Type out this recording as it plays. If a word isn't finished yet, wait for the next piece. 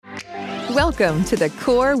Welcome to the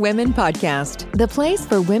Core Women Podcast, the place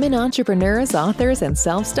for women entrepreneurs, authors, and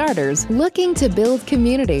self-starters looking to build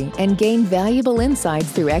community and gain valuable insights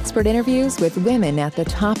through expert interviews with women at the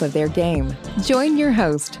top of their game. Join your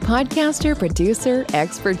host, podcaster, producer,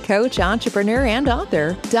 expert coach, entrepreneur, and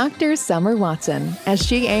author, Dr. Summer Watson, as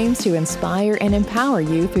she aims to inspire and empower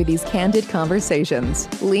you through these candid conversations.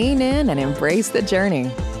 Lean in and embrace the journey.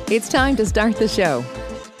 It's time to start the show.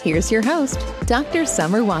 Here's your host, Dr.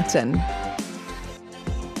 Summer Watson.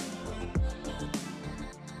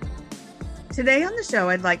 Today on the show,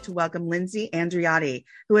 I'd like to welcome Lindsay Andreotti,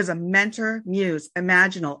 who is a mentor, muse,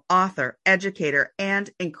 Imaginal, author, educator, and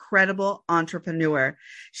incredible entrepreneur.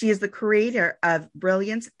 She is the creator of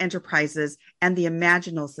Brilliance Enterprises and the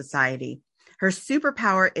Imaginal Society. Her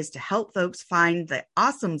superpower is to help folks find the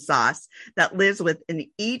awesome sauce that lives within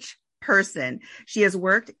each person. She has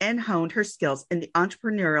worked and honed her skills in the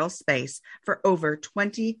entrepreneurial space for over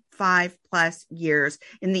 25 plus years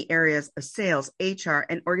in the areas of sales, HR,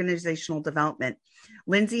 and organizational development.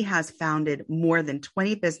 Lindsay has founded more than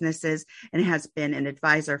 20 businesses and has been an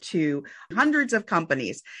advisor to hundreds of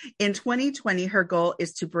companies. In 2020, her goal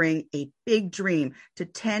is to bring a big dream to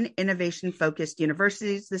 10 innovation-focused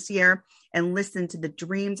universities this year and listen to the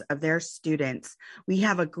dreams of their students. We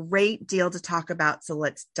have a great deal to talk about, so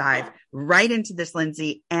let's dive right into this,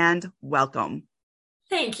 Lindsay, and welcome.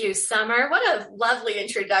 Thank you, Summer. What a lovely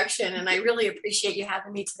introduction, and I really appreciate you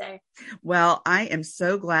having me today. Well, I am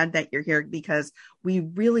so glad that you're here because we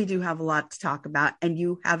really do have a lot to talk about, and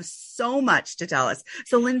you have so much to tell us.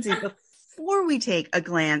 So, Lindsay, before we take a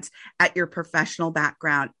glance at your professional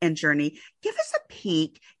background and journey, give us a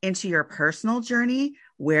peek into your personal journey,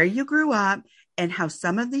 where you grew up, and how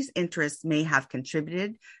some of these interests may have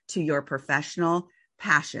contributed to your professional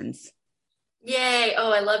passions. Yay.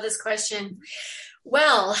 Oh, I love this question.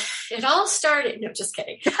 Well, it all started, no, just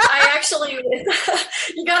kidding. I actually,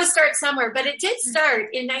 you got to start somewhere, but it did start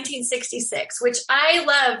in 1966, which I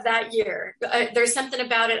love that year. There's something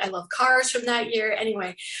about it. I love cars from that year.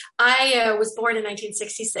 Anyway, I was born in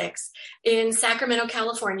 1966 in Sacramento,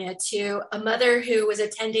 California, to a mother who was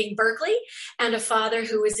attending Berkeley and a father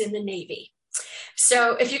who was in the Navy.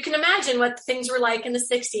 So if you can imagine what things were like in the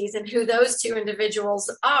 60s and who those two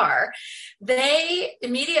individuals are, they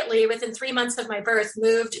immediately, within 3 months of my birth,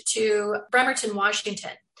 moved to Bremerton,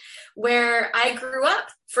 Washington, where I grew up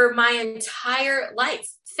for my entire life,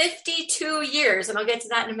 52 years, and I'll get to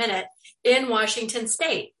that in a minute, in Washington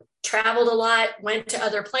State. Traveled a lot, went to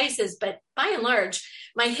other places, but by and large,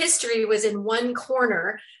 my history was in one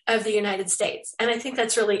corner of the United States. And I think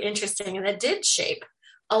that's really interesting, and it did shape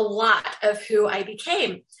a lot of who I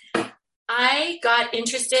became. I got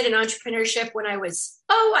interested in entrepreneurship when I was,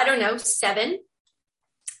 7,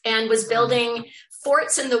 and was building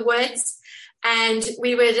forts in the woods. And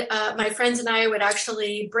we would, my friends and I would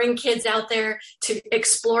actually bring kids out there to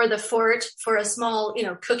explore the fort for a small,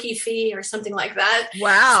 cookie fee or something like that.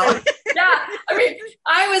 Wow. So, yeah. I mean,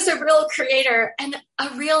 I was a real creator and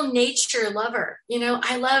a real nature lover.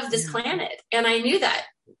 I love this planet. And I knew that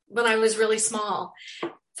when I was really small.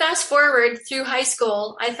 Fast forward through high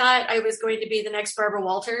school, I thought I was going to be the next Barbara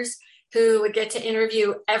Walters, who would get to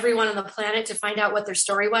interview everyone on the planet to find out what their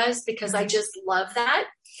story was, because I just love that.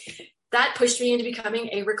 That pushed me into becoming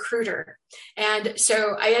a recruiter. And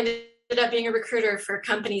so I ended up being a recruiter for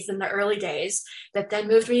companies in the early days that then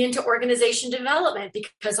moved me into organization development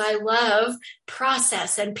because I love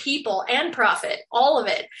process and people and profit, all of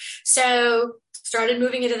it. So started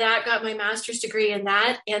moving into that, got my master's degree in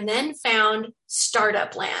that, and then found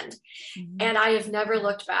startup land. Mm-hmm. And I have never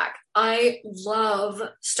looked back. I love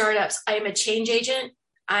startups. I am a change agent.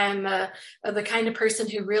 I'm the kind of person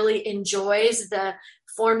who really enjoys the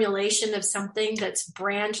formulation of something that's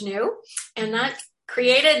brand new. And that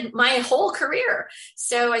created my whole career.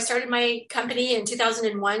 So I started my company in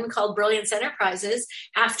 2001 called Brilliance Enterprises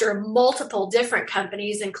after multiple different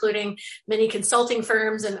companies, including many consulting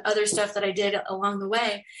firms and other stuff that I did along the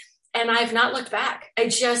way. And I've not looked back.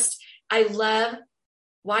 I love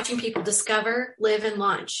watching people discover, live, and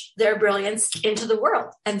launch their brilliance into the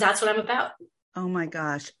world. And that's what I'm about. Oh my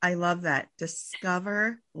gosh. I love that.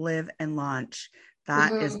 Discover, live, and launch.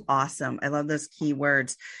 That is awesome. I love those key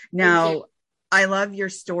words. Now, I love your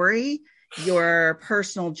story, your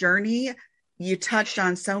personal journey. You touched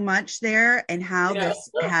on so much there and how this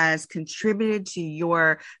has contributed to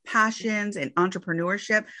your passions and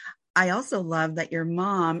entrepreneurship. I also love that your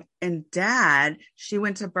mom and dad, she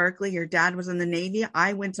went to Berkeley. Your dad was in the Navy.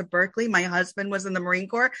 I went to Berkeley. My husband was in the Marine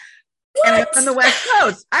Corps. What? And I'm on the West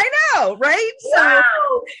Coast. I know, right? Wow.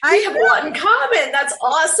 So we have a lot in common. That's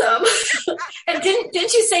awesome. And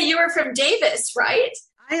didn't you say you were from Davis, right?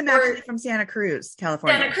 I am actually from Santa Cruz,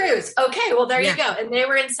 California. Santa Cruz. Okay. Well, there you go. And they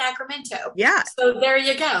were in Sacramento. Yeah. So there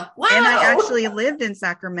you go. Wow. And I actually lived in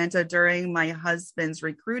Sacramento during my husband's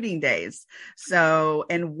recruiting days. So,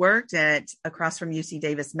 and worked across from UC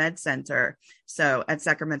Davis Med Center. So at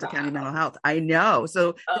Sacramento County Mental Health. I know.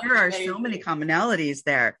 So there are so many commonalities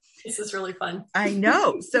there. This is really fun. I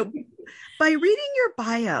know. So by reading your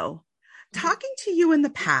bio, talking to you in the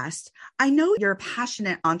past, I know you're a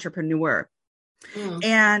passionate entrepreneur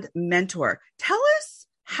and mentor. Tell us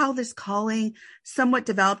how this calling somewhat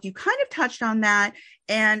developed. You kind of touched on that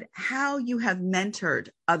and how you have mentored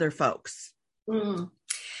other folks.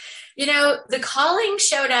 You know, the calling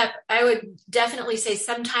showed up, I would definitely say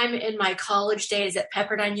sometime in my college days at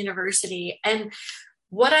Pepperdine University. And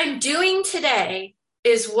what I'm doing today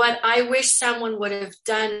is what I wish someone would have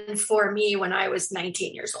done for me when I was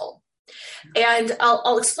 19 years old. And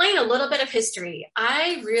I'll explain a little bit of history.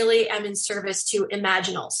 I really am in service to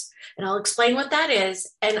Imaginals, and I'll explain what that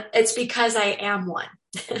is. And it's because I am one.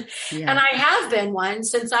 And I have been one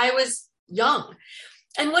since I was young.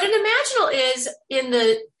 And what an Imaginal is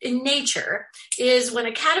in nature is when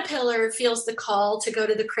a caterpillar feels the call to go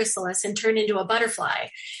to the chrysalis and turn into a butterfly.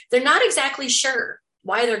 They're not exactly sure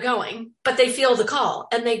why they're going, but they feel the call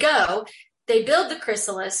and they go, they build the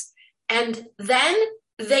chrysalis, and then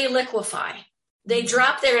they liquefy. They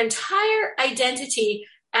drop their entire identity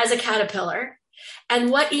as a caterpillar.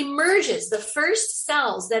 And what emerges, the first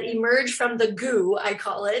cells that emerge from the goo, I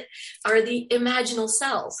call it, are the imaginal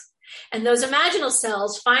cells. And those imaginal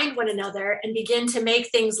cells find one another and begin to make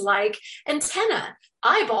things like antenna,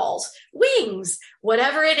 eyeballs, wings,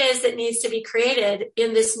 whatever it is that needs to be created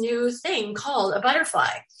in this new thing called a butterfly.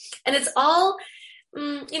 And it's all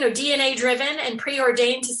DNA driven and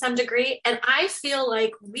preordained to some degree. And I feel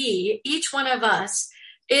like each one of us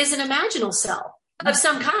is an imaginal cell of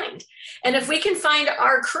some kind. And if we can find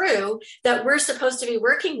our crew that we're supposed to be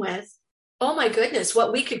working with, oh my goodness,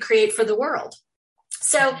 what we could create for the world.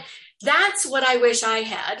 So that's what I wish I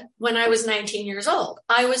had when I was 19 years old.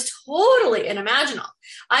 I was totally an Imaginal.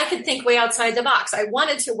 I could think way outside the box. I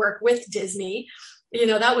wanted to work with Disney. You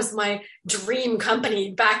know, that was my dream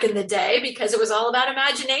company back in the day because it was all about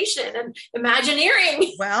imagination and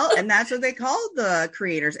Imagineering. Well, and that's what they called the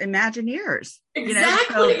creators, Imagineers.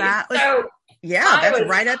 Exactly. So that was, that's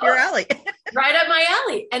right up your alley. Right up my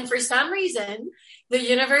alley. And for some reason, the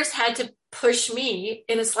universe had to push me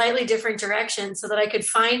in a slightly different direction so that I could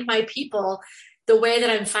find my people the way that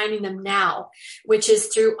I'm finding them now, which is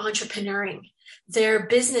through entrepreneuring. They're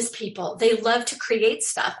business people. They love to create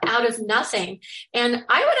stuff out of nothing. And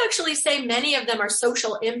I would actually say many of them are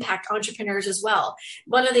social impact entrepreneurs as well.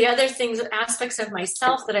 One of the other aspects of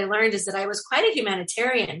myself that I learned is that I was quite a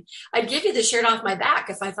humanitarian. I'd give you the shirt off my back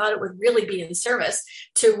if I thought it would really be in service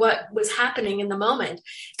to what was happening in the moment.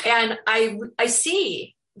 And I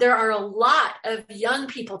see there are a lot of young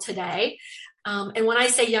people today. And when I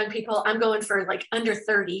say young people, I'm going for like under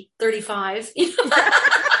 30, 35.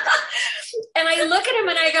 And I look at them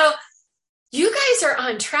and I go, you guys are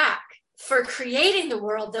on track for creating the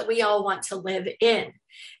world that we all want to live in.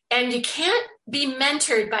 And you can't be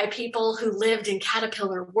mentored by people who lived in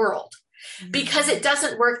caterpillar world because it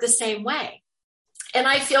doesn't work the same way. And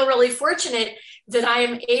I feel really fortunate that I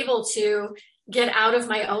am able to get out of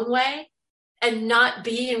my own way and not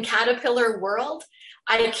be in caterpillar world.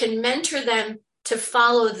 I can mentor them to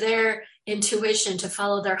follow their intuition, to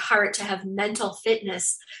follow their heart, to have mental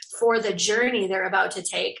fitness for the journey they're about to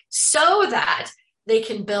take so that they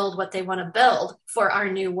can build what they want to build for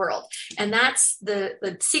our new world. And that's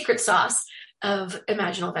the secret sauce of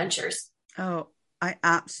Imaginal Ventures. Oh, I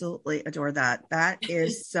absolutely adore that. That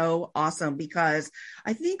is so awesome because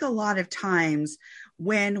I think a lot of times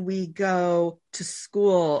when we go to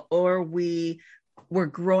school or we're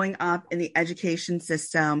growing up in the education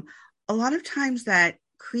system, a lot of times that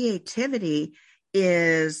creativity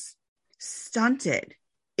is stunted.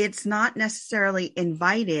 It's not necessarily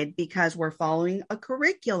invited because we're following a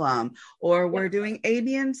curriculum or we're doing A,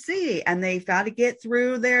 B, and C, and they've got to get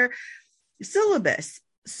through their syllabus.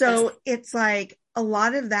 So it's like a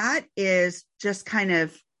lot of that is just kind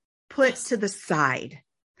of put to the side.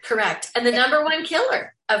 Correct. And the number one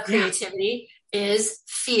killer of creativity is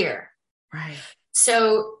fear. Right.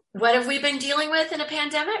 So what have we been dealing with in a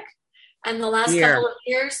pandemic? And the last couple of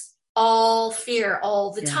years, all fear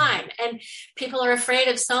all the time. And people are afraid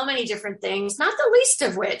of so many different things, not the least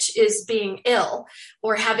of which is being ill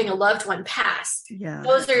or having a loved one pass. Yeah.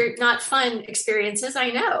 Those are not fun experiences,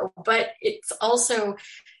 I know, but it's also,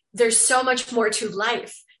 there's so much more to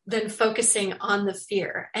life than focusing on the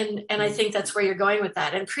fear. And I think that's where you're going with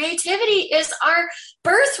that. And creativity is our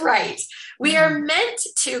birthright. We are meant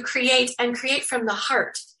to create and create from the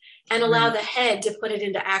heart and allow the head to put it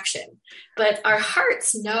into action. But our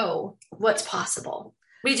hearts know what's possible.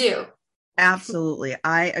 We do. Absolutely.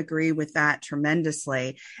 I agree with that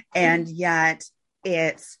tremendously. And yet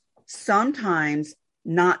it's sometimes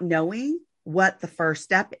not knowing what the first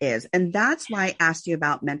step is. And that's why I asked you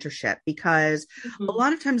about mentorship, because a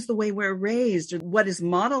lot of times the way we're raised, or what is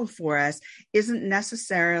modeled for us, isn't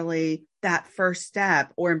necessarily that first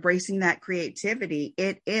step or embracing that creativity.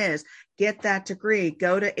 It is get that degree,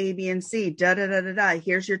 go to A, B, and C,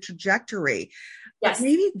 here's your trajectory. Yes. But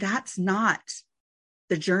maybe that's not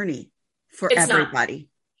the journey for everybody.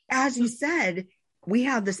 As you said, we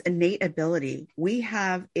have this innate ability. We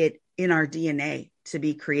have it in our DNA to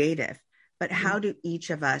be creative. But how do each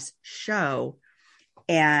of us show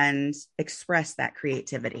and express that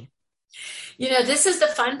creativity? This is the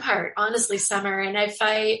fun part, honestly, Summer. And if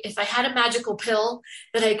I had a magical pill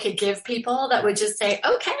that I could give people that would just say,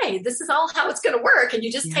 okay, this is all how it's going to work, and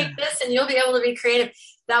you just take this and you'll be able to be creative,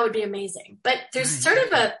 that would be amazing. But there's sort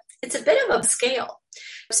of it's a bit of a scale.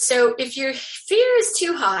 So if your fear is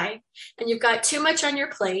too high and you've got too much on your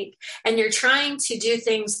plate and you're trying to do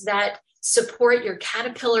things that support your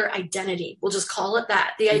caterpillar identity, we'll just call it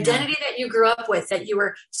that, the identity that you grew up with, that you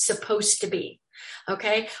were supposed to be.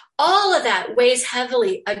 Okay. All of that weighs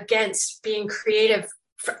heavily against being creative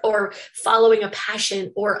or following a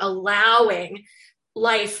passion or allowing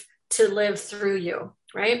life to live through you.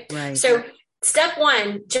 Right. So step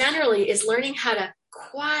one generally is learning how to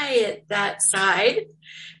quiet that side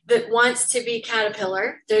that wants to be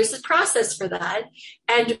caterpillar. There's a process for that.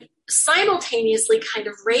 And simultaneously kind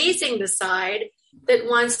of raising the side that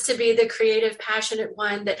wants to be the creative, passionate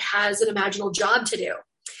one that has an imaginal job to do.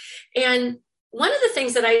 And one of the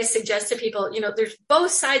things that I suggest to people, there's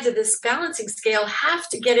both sides of this balancing scale have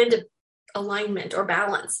to get into alignment or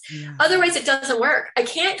balance. Otherwise it doesn't work. I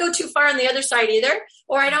can't go too far on the other side either,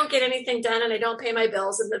 or I don't get anything done and I don't pay my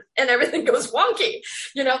bills and everything goes wonky,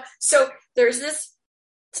 So there's this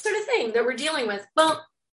sort of thing that we're dealing with. Well,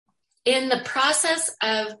 in the process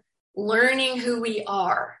of learning who we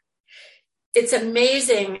are, it's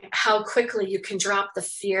amazing how quickly you can drop the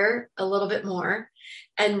fear a little bit more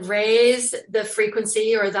and raise the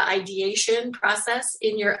frequency or the ideation process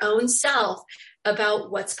in your own self about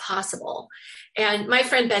what's possible. And my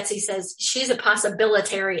friend Betsy says she's a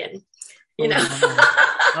possibilitarian, Oh,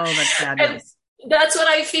 that's fabulous. And that's what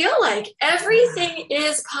I feel like. Everything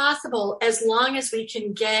is possible as long as we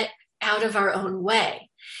can get out of our own way.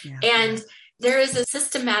 And there is a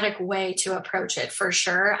systematic way to approach it for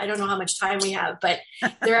sure. I don't know how much time we have, but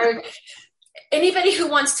anybody who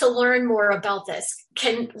wants to learn more about this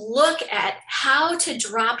can look at how to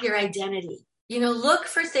drop your identity. Look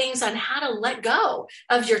for things on how to let go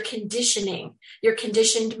of your conditioning, your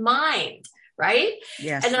conditioned mind, right?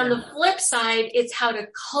 Yes. And on the flip side, it's how to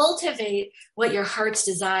cultivate what your heart's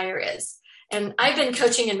desire is. And I've been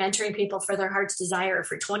coaching and mentoring people for their heart's desire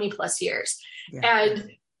for 20 plus years.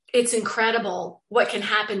 And it's incredible what can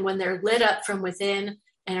happen when they're lit up from within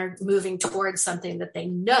and are moving towards something that they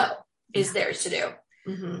know is theirs to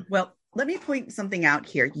do. Well, let me point something out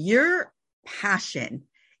here. Your passion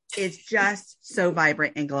is just so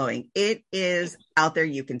vibrant and glowing. It is out there.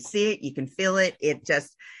 You can see it. You can feel it.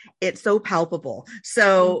 It's so palpable.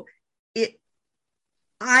 So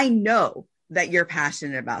I know that you're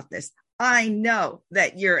passionate about this. I know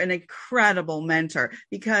that you're an incredible mentor,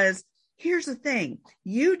 because here's the thing.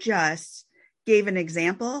 You just gave an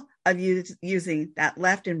example of using that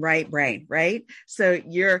left and right brain, right? So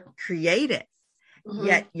you're creative,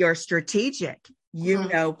 yet you're strategic,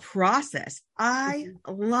 process. I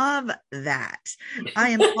love that. I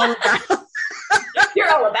am all about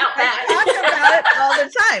You're all about that. I talk about it all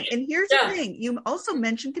the time. And here's the thing. You also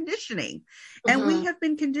mentioned conditioning, and we have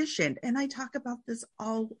been conditioned. And I talk about this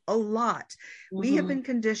a lot. We have been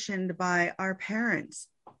conditioned by our parents,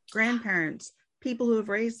 grandparents, people who have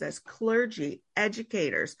raised us, clergy,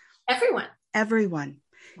 educators, everyone.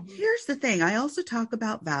 Here's the thing. I also talk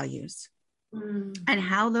about values and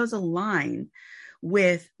how those align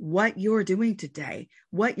with what you're doing today,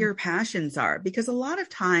 what your passions are, because a lot of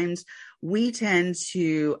times we tend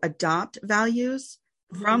to adopt values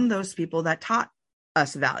from those people that taught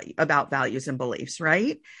us about values and beliefs,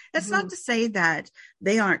 right? That's not to say that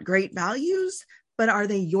they aren't great values, but are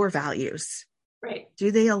they your values? Right.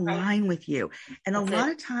 Do they align with you? And a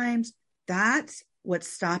lot of times that's what's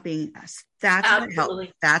stopping us. That's Absolutely. what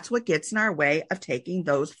helps. That's what gets in our way of taking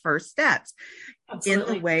those first steps. Absolutely.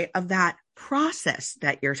 In the way of that process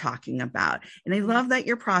that you're talking about. And I love that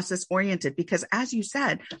you're process oriented, because as you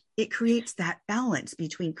said, it creates that balance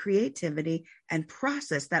between creativity and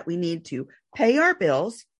process that we need to pay our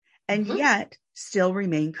bills and yet still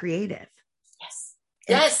remain creative. Yes.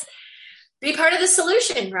 Yes. Be part of the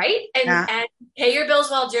solution, right? And pay your bills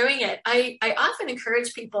while doing it. I often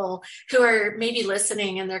encourage people who are maybe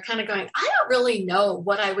listening and they're kind of going, I don't really know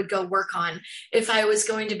what I would go work on if I was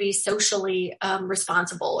going to be socially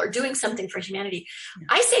responsible or doing something for humanity. Yeah.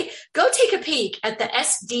 I say, go take a peek at the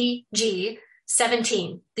SDG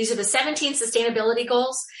 17. These are the 17 sustainability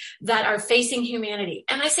goals that are facing humanity.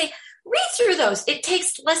 And I say, read through those. It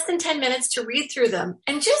takes less than 10 minutes to read through them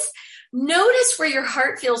and just notice where your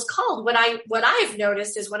heart feels called. What I've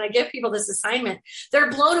noticed is when I give people this assignment, they're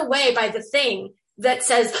blown away by the thing that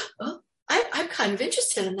says, oh, I'm kind of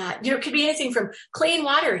interested in that. You know, it could be anything from clean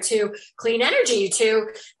water to clean energy to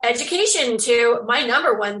education to my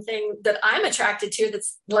number one thing that I'm attracted to.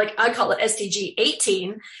 That's like, I call it SDG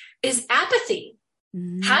 18 is apathy.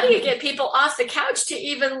 Mm-hmm. How do you get people off the couch to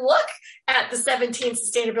even look at the 17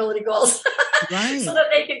 sustainability goals right. so that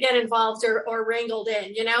they can get involved or wrangled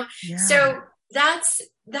in, you know? Yeah. So that's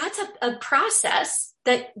a process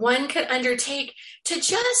that one could undertake to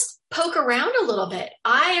just poke around a little bit.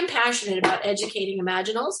 I am passionate about educating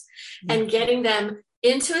Imaginals and getting them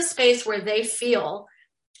into a space where they feel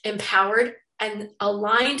empowered and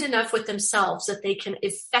aligned enough with themselves that they can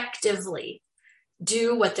effectively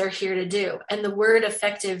do what they're here to do. And the word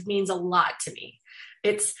effective means a lot to me.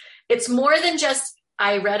 It's more than just,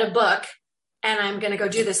 I read a book and I'm going to go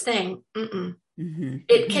do this thing. Mm-hmm.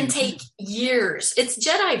 It can take years. It's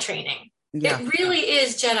Jedi training. Yeah. It really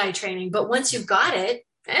is Jedi training. But once you've got it,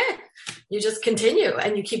 you just continue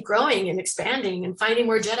and you keep growing and expanding and finding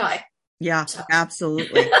more Jedi. Yeah, so.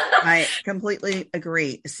 Absolutely. I completely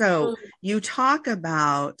agree. So you talk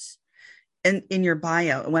about in your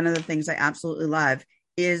bio, one of the things I absolutely love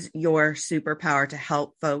is your superpower to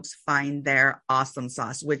help folks find their awesome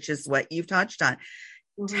sauce, which is what you've touched on.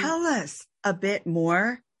 Mm-hmm. Tell us a bit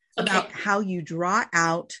more about how you draw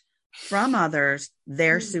out from others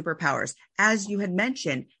their superpowers. As you had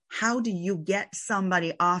mentioned, how do you get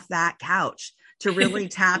somebody off that couch to really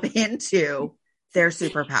tap into their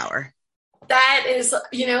superpower? That is,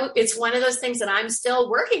 you know, it's one of those things that I'm still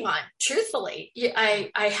working on. Truthfully, I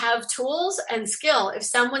have tools and skill. If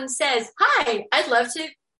someone says, hi, I'd love to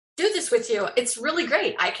do this with you, it's really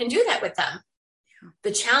great. I can do that with them. Yeah.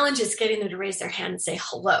 The challenge is getting them to raise their hand and say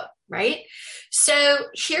hello, right? So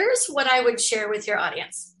here's what I would share with your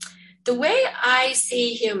audience. The way I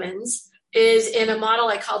see humans is in a model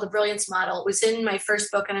I call the Brilliance model. It was in my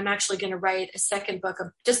first book, and I'm actually going to write a second book of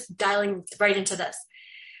just dialing right into this.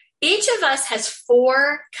 Each of us has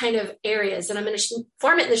 4 kind of areas, and I'm going to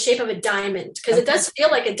form it in the shape of a diamond because it does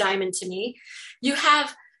feel like a diamond to me. You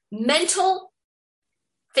have mental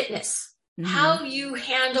fitness, how you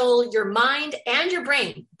handle your mind and your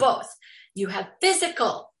brain, both. You have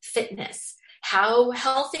physical fitness. How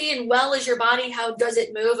healthy and well is your body? How does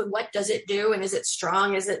it move and what does it do? And is it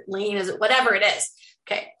strong? Is it lean? Is it whatever it is?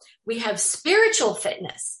 Okay. We have spiritual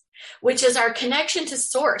fitness, which is our connection to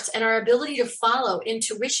source and our ability to follow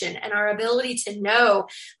intuition and our ability to know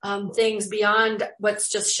things beyond what's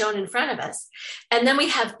just shown in front of us. And then we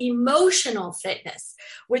have emotional fitness,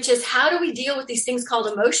 which is how do we deal with these things called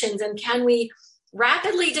emotions, and can we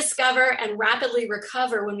rapidly discover and rapidly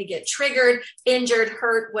recover when we get triggered, injured,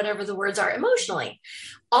 hurt, whatever the words are emotionally.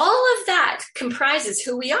 All of that comprises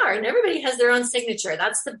who we are, and everybody has their own signature.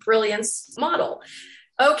 That's the Brilliance model.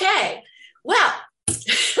 Okay, well,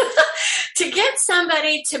 to get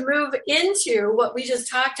somebody to move into what we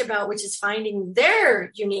just talked about, which is finding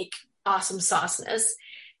their unique, awesome sauceness,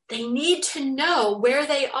 they need to know where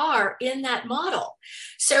they are in that model.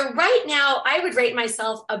 So right now, I would rate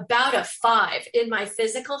myself about a 5 in my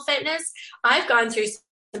physical fitness. I've gone through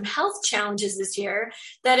some health challenges this year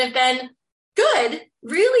that have been good.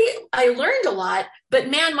 Really, I learned a lot, but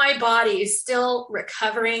man, my body is still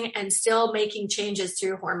recovering and still making changes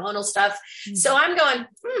through hormonal stuff. Mm-hmm. So I'm going,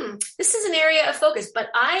 this is an area of focus, but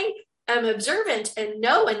I am observant and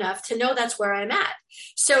know enough to know that's where I'm at.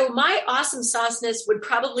 So my awesome sauceness would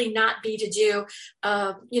probably not be to do,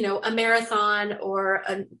 a marathon or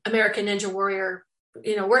an American Ninja Warrior,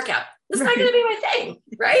 workout. That's not going to be my thing,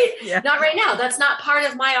 right? Yeah. Not right now. That's not part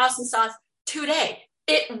of my awesome sauce today.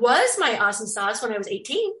 It was my awesome sauce when I was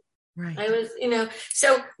 18. Right. I was,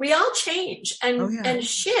 so we all change and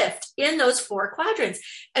shift in those 4 quadrants.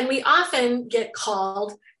 And we often get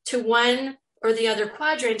called to one or the other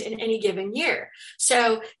quadrant in any given year.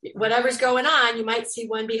 So whatever's going on, you might see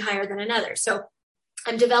one be higher than another. So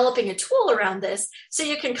I'm developing a tool around this so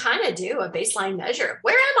you can kind of do a baseline measure.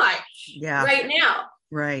 Where am I right now?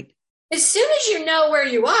 Right. As soon as you know where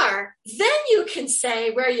you are, then you can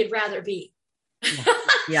say where you'd rather be.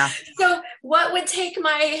 Yeah. So what would take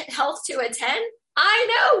my health to a 10?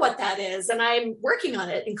 I know what that is, and I'm working on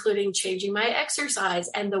it, including changing my exercise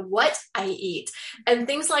and the what I eat and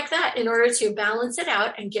things like that in order to balance it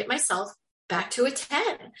out and get myself back to a 10,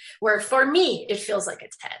 where for me, it feels like a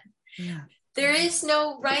 10. Yeah. There is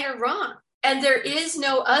no right or wrong, and there is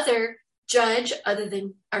no other judge other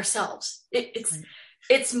than ourselves.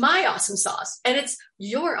 It's my awesome sauce, and it's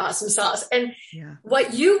your awesome sauce, and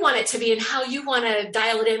what you want it to be and how you want to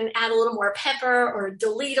dial it in and add a little more pepper or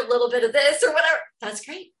delete a little bit of this or whatever. That's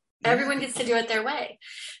great. Everyone gets to do it their way.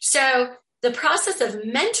 So the process of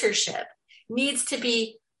mentorship needs to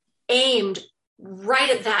be aimed right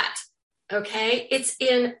at that. Okay. It's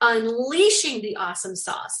in unleashing the awesome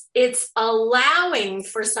sauce. It's allowing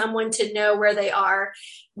for someone to know where they are,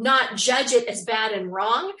 not judge it as bad and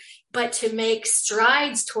wrong, but to make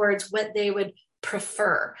strides towards what they would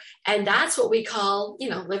prefer. And that's what we call,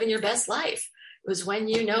 living your best life. It was when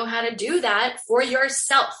you know how to do that for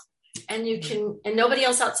yourself, and and nobody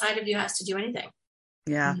else outside of you has to do anything.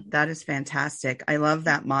 Yeah, that is fantastic. I love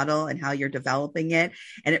that model and how you're developing it.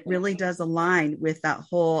 And it really does align with that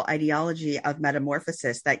whole ideology of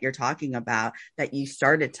metamorphosis that you're talking about, that you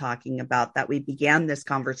started talking about, that we began this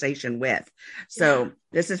conversation with. So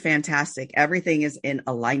this is fantastic. Everything is in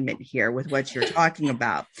alignment here with what you're talking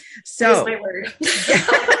about. So my word.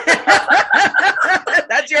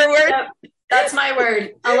 That's your word? Yep, that's my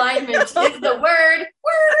word. Alignment is the word.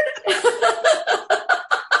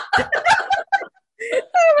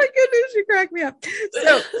 Oh my goodness, you crack me up.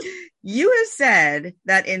 So you have said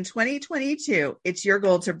that in 2022, it's your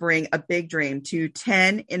goal to bring a big dream to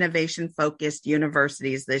 10 innovation-focused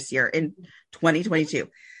universities this year in 2022.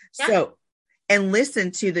 Yeah. So, and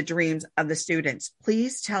listen to the dreams of the students.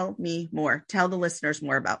 Please tell me more. Tell the listeners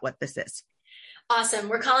more about what this is. Awesome.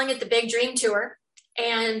 We're calling it the Big Dream Tour.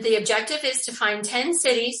 And the objective is to find 10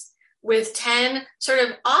 cities with 10 sort of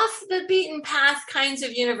off the beaten path kinds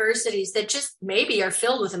of universities that just maybe are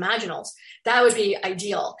filled with Imaginals. That would be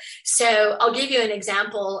ideal. So I'll give you an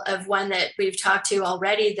example of one that we've talked to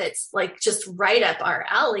already that's like just right up our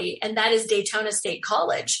alley, and that is Daytona State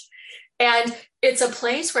College. And it's a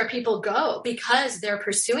place where people go because they're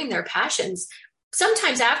pursuing their passions,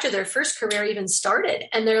 sometimes after their first career even started.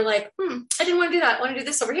 And they're like, I didn't want to do that. I want to do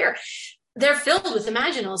this over here. They're filled with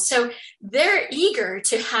Imaginals. So they're eager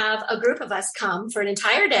to have a group of us come for an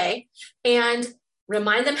entire day and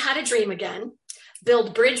remind them how to dream again,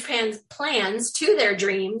 build bridge plans to their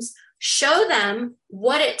dreams, show them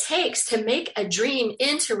what it takes to make a dream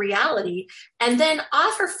into reality, and then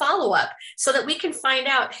offer follow-up so that we can find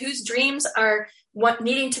out whose dreams are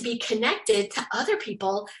needing to be connected to other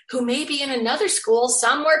people who may be in another school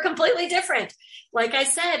somewhere completely different. Like I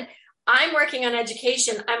said, I'm working on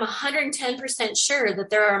education. I'm 110% sure that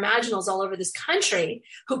there are Imaginals all over this country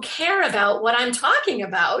who care about what I'm talking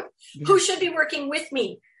about, who should be working with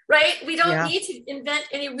me, right? We don't need to invent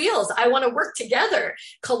any wheels. I want to work together,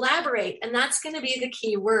 collaborate. And that's going to be the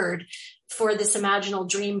key word for this Imaginal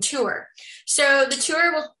Dream Tour. So the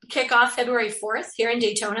tour will kick off February 4th here in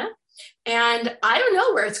Daytona. And I don't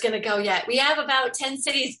know where it's going to go yet. We have about 10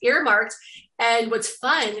 cities earmarked. And what's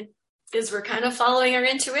fun is we're kind of following our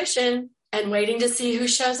intuition and waiting to see who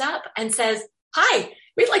shows up and says, hi,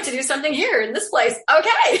 we'd like to do something here in this place.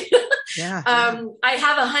 Okay. I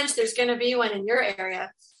have a hunch there's going to be one in your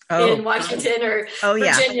area in Washington or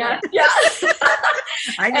Virginia. Yeah.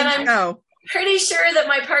 I know. Pretty sure that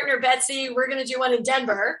my partner, Betsy, we're going to do one in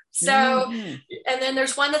Denver. So, and then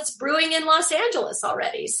there's one that's brewing in Los Angeles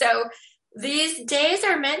already. So these days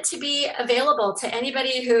are meant to be available to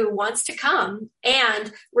anybody who wants to come, and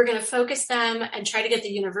we're going to focus them and try to get the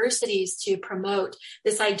universities to promote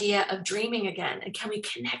this idea of dreaming again. And can we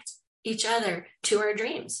connect each other to our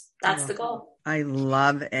dreams? That's the goal. I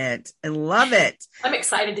love it. I love it. I'm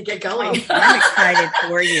excited to get going. I'm excited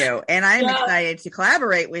for you, and I'm excited to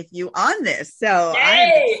collaborate with you on this. So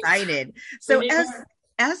I'm excited. So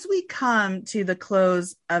as we come to the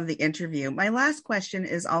close of the interview, my last question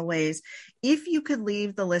is always, if you could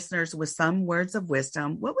leave the listeners with some words of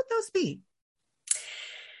wisdom, what would those be?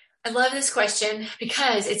 I love this question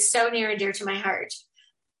because it's so near and dear to my heart.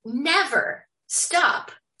 Never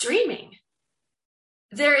stop dreaming.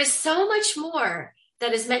 There is so much more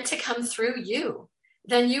that is meant to come through you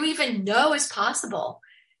than you even know is possible.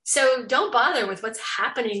 So don't bother with what's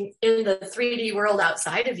happening in the 3D world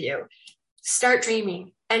outside of you. start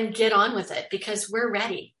dreaming and get on with it, because we're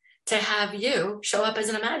ready to have you show up as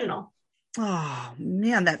an Imaginal. Oh,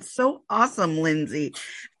 man, that's so awesome, Lindsay.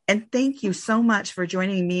 And thank you so much for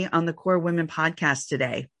joining me on the Core Women podcast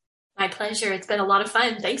today. My pleasure. It's been a lot of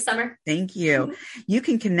fun. Thanks, Summer. Thank you. You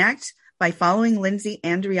can connect by following Lindsay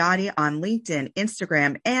Andriotti on LinkedIn,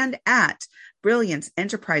 Instagram, and at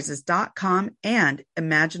brillianceenterprises.com and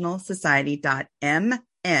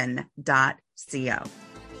imaginalsociety.mn.co.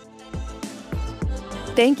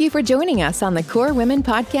 Thank you for joining us on the Core Women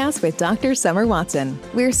podcast with Dr. Summer Watson.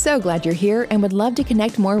 We're so glad you're here and would love to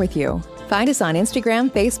connect more with you. Find us on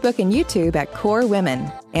Instagram, Facebook, and YouTube at Core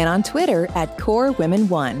Women, and on Twitter at Core Women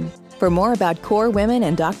 1. For more about Core Women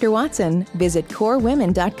and Dr. Watson, visit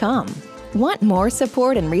corewomen.com. Want more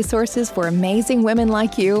support and resources for amazing women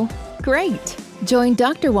like you? Great! Join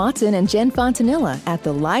Dr. Watson and Jen Fontanilla at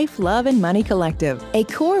the Life, Love, and Money Collective, a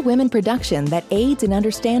Core Women production that aids in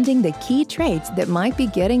understanding the key traits that might be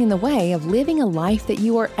getting in the way of living a life that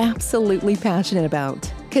you are absolutely passionate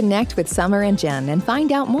about. Connect with Summer and Jen and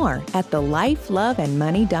find out more at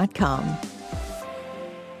thelifeloveandmoney.com.